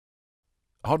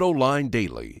AutoLine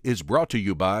Daily is brought to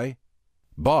you by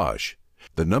Bosch.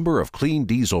 The number of clean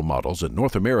diesel models in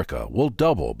North America will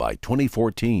double by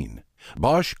 2014.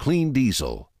 Bosch Clean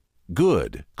Diesel.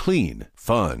 Good, clean,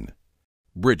 fun.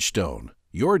 Bridgestone.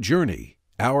 Your journey,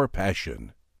 our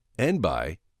passion. And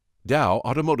by Dow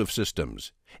Automotive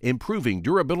Systems. Improving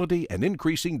durability and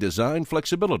increasing design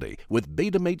flexibility with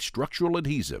Betamate structural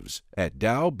adhesives at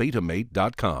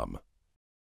dowbetamate.com.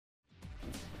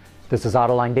 This is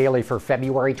AutoLine Daily for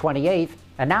February 28th,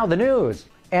 and now the news.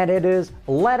 And it is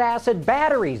lead-acid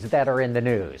batteries that are in the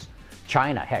news.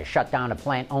 China has shut down a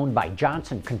plant owned by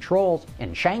Johnson Controls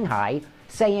in Shanghai,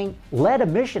 saying lead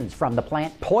emissions from the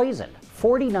plant poisoned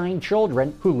 49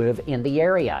 children who live in the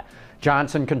area.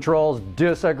 Johnson Controls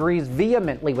disagrees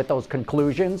vehemently with those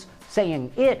conclusions,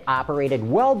 saying it operated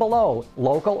well below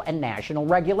local and national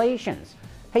regulations.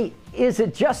 Hey, is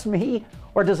it just me,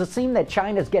 or does it seem that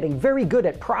China's getting very good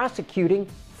at prosecuting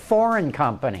foreign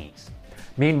companies?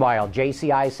 Meanwhile,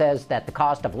 JCI says that the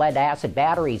cost of lead-acid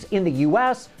batteries in the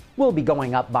U.S. will be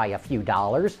going up by a few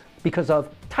dollars because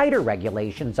of tighter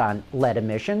regulations on lead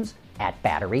emissions at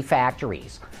battery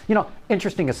factories.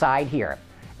 Interesting aside here.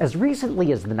 As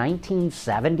recently as the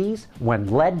 1970s, when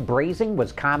lead brazing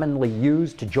was commonly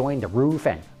used to join the roof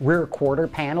and rear quarter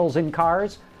panels in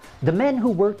cars, the men who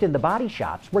worked in the body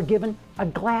shops were given a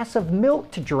glass of milk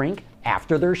to drink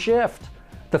after their shift.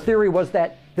 The theory was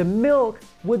that the milk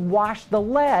would wash the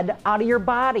lead out of your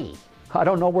body. I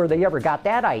don't know where they ever got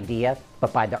that idea,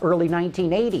 but by the early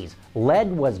 1980s,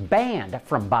 lead was banned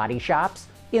from body shops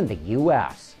in the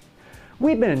U.S.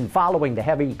 We've been following the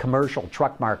heavy commercial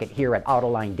truck market here at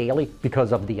AutoLine Daily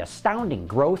because of the astounding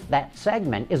growth that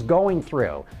segment is going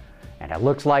through. And it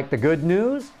looks like the good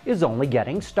news is only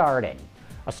getting started.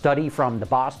 A study from the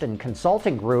Boston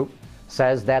Consulting Group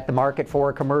says that the market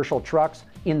for commercial trucks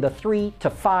in the 3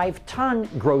 to 5 ton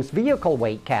gross vehicle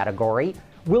weight category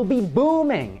will be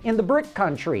booming in the BRIC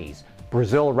countries,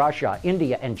 Brazil, Russia,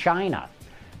 India, and China.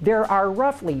 There are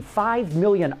roughly 5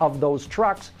 million of those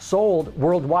trucks sold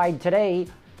worldwide today,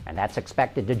 and that's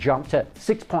expected to jump to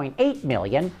 6.8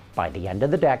 million by the end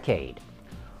of the decade.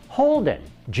 Holden,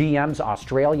 GM's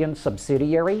Australian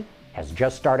subsidiary, has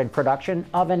just started production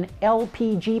of an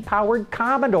LPG-powered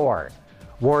Commodore.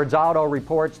 Ward's Auto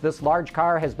reports this large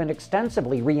car has been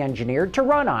extensively re-engineered to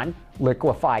run on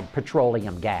liquefied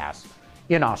petroleum gas.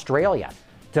 In Australia,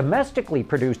 domestically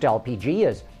produced LPG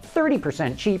is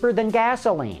 30% cheaper than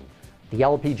gasoline. The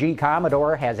LPG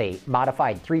Commodore has a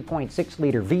modified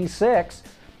 3.6-liter V6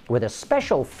 with a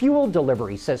special fuel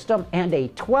delivery system and a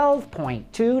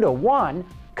 12.2 to 1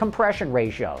 compression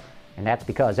ratio. And that's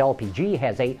because LPG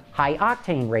has a high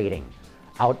octane rating.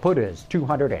 Output is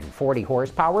 240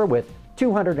 horsepower with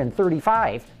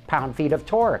 235 pound-feet of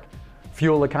torque.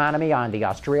 Fuel economy on the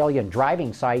Australian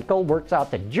driving cycle works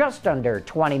out to just under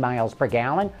 20 miles per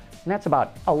gallon, and that's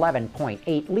about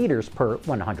 11.8 liters per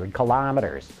 100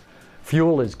 kilometers.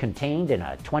 Fuel is contained in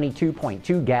a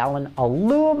 22.2-gallon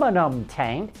aluminum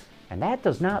tank, and that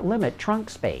does not limit trunk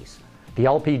space. The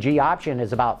LPG option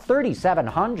is about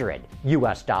 $3,700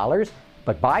 US dollars,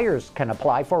 but buyers can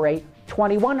apply for a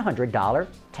 $2,100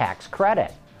 tax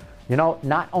credit.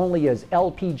 Not only is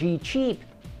LPG cheap,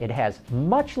 it has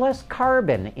much less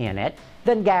carbon in it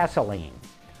than gasoline.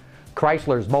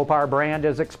 Chrysler's Mopar brand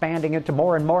is expanding into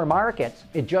more and more markets.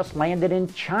 It just landed in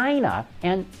China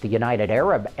and the United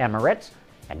Arab Emirates,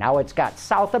 and now it's got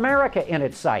South America in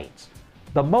its sights.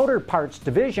 The Motor Parts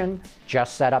division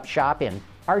just set up shop in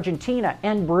Argentina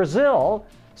and Brazil,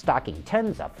 stocking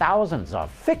tens of thousands of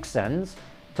fixins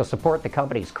to support the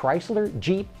company's Chrysler,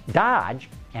 Jeep, Dodge,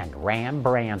 and Ram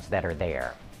brands that are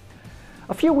there.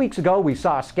 A few weeks ago, we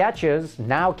saw sketches.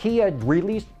 Now Kia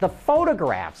released the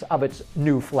photographs of its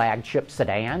new flagship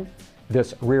sedan.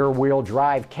 This rear-wheel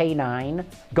drive K9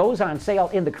 goes on sale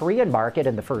in the Korean market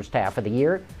in the first half of the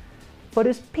year. But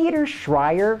is Peter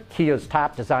Schreier, Kia's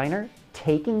top designer,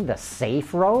 taking the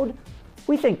safe road?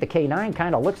 We think the K9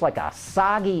 kind of looks like a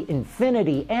soggy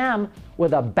Infiniti M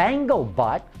with a bangle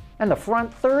butt, and the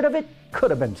front third of it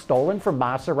could have been stolen from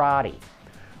Maserati.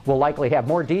 We'll likely have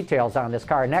more details on this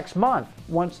car next month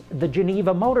once the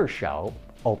Geneva Motor Show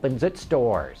opens its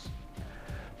doors.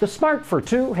 The Smart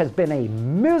Fortwo has been a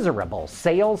miserable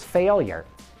sales failure,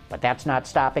 but that's not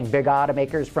stopping big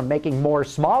automakers from making more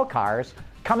small cars.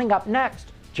 Coming up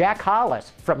next, Jack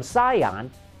Hollis from Scion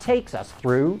takes us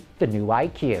through the new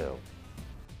IQ.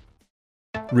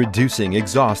 Reducing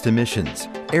exhaust emissions,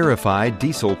 aerified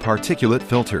diesel particulate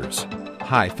filters,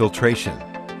 high filtration,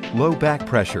 low back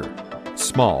pressure,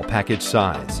 small package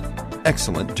size,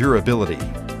 excellent durability.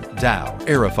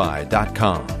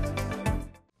 DowAerified.com.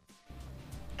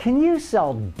 Can you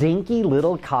sell dinky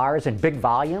little cars in big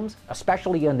volumes,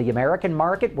 especially in the American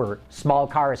market where small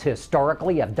cars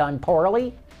historically have done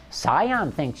poorly?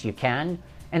 Scion thinks you can,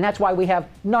 and that's why we have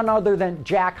none other than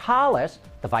Jack Hollis,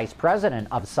 the vice president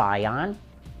of Scion,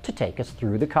 to take us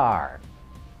through the car.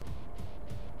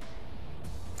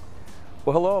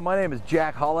 Well, hello, my name is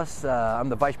Jack Hollis. I'm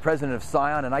the vice president of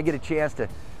Scion, and I get a chance to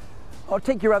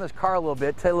take you around this car a little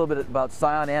bit, tell you a little bit about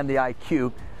Scion and the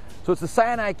IQ. So it's the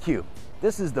Scion IQ.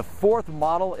 This is the fourth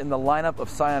model in the lineup of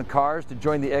Scion cars to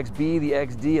join the XB, the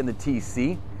XD, and the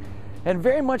TC. And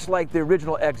very much like the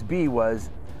original XB was,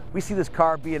 we see this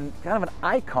car being kind of an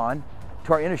icon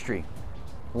to our industry.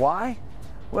 Why?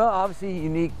 Well, obviously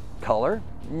unique color,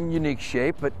 unique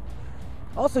shape, but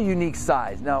also unique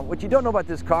size. Now, what you don't know about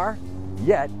this car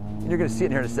yet, and you're going to see it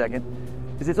in here in a second,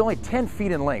 is it's only 10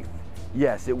 feet in length.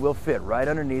 Yes, it will fit right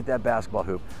underneath that basketball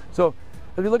hoop. So,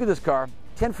 if you look at this car,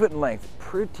 10 foot in length,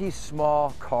 pretty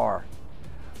small car.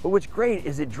 But what's great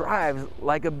is it drives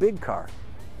like a big car.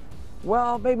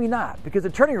 Well, maybe not, because the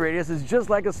turning radius is just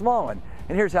like a small one.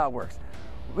 And here's how it works.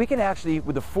 We can actually,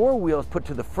 with the four wheels put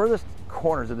to the furthest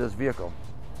corners of this vehicle,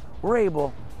 we're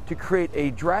able to create a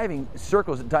driving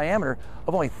circles diameter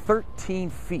of only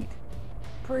 13 feet.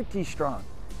 Pretty strong.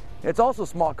 And it's also a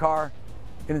small car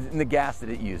in the gas that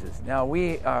it uses. Now,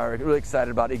 we are really excited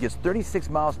about it. It gets 36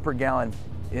 miles per gallon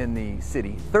in the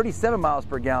city, 37 miles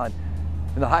per gallon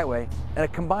in the highway, and a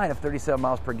combine of 37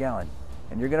 miles per gallon.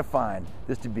 And you're going to find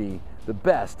this to be the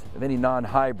best of any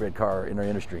non-hybrid car in our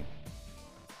industry.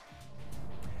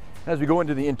 As we go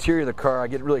into the interior of the car, I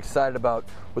get really excited about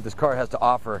what this car has to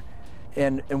offer.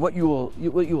 And what you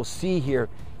will see here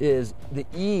is the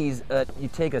ease that you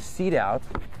take a seat out,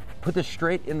 put this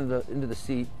straight into the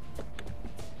seat,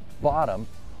 bottom,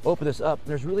 open this up, and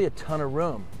there's really a ton of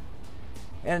room.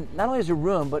 And not only is there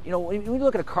room, but when you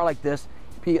look at a car like this,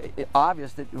 it'd be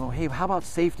obvious that, hey, how about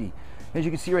safety? As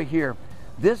you can see right here,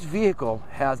 this vehicle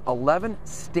has 11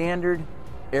 standard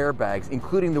airbags,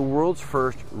 including the world's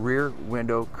first rear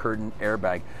window curtain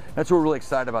airbag. That's what we're really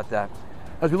excited about that.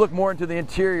 As we look more into the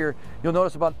interior, you'll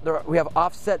notice we have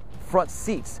offset front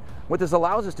seats. What this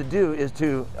allows us to do is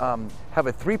to have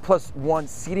a 3+1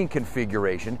 seating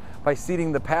configuration by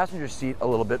seating the passenger seat a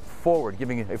little bit forward,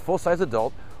 giving a full-size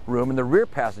adult room in the rear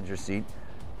passenger seat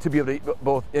to be able to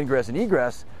both ingress and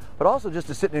egress, but also just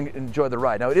to sit and enjoy the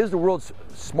ride. Now, it is the world's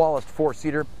smallest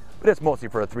four-seater, but it's mostly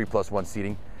for a 3+1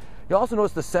 seating. You'll also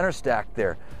notice the center stack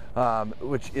there,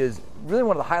 which is really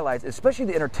one of the highlights, especially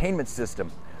the entertainment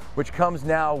system, which comes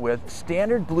now with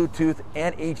standard Bluetooth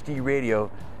and HD radio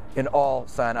in all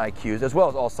Scion IQs, as well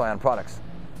as all Scion products.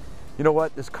 You know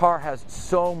what? This car has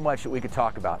so much that we could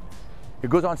talk about.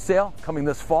 It goes on sale coming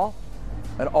this fall,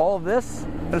 and all of this,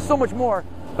 and there's so much more,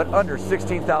 but under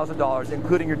 $16,000,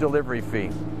 including your delivery fee.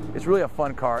 It's really a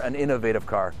fun car, an innovative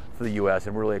car for the U.S.,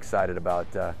 and we're really excited about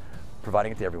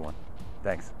providing it to everyone.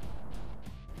 Thanks.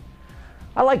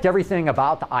 I liked everything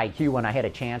about the IQ when I had a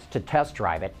chance to test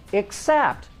drive it,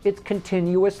 except its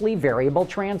continuously variable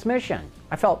transmission.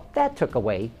 I felt that took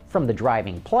away from the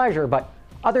driving pleasure, but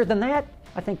other than that,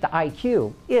 I think the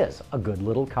IQ is a good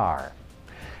little car.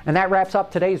 And that wraps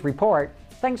up today's report.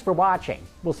 Thanks for watching.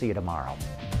 We'll see you tomorrow.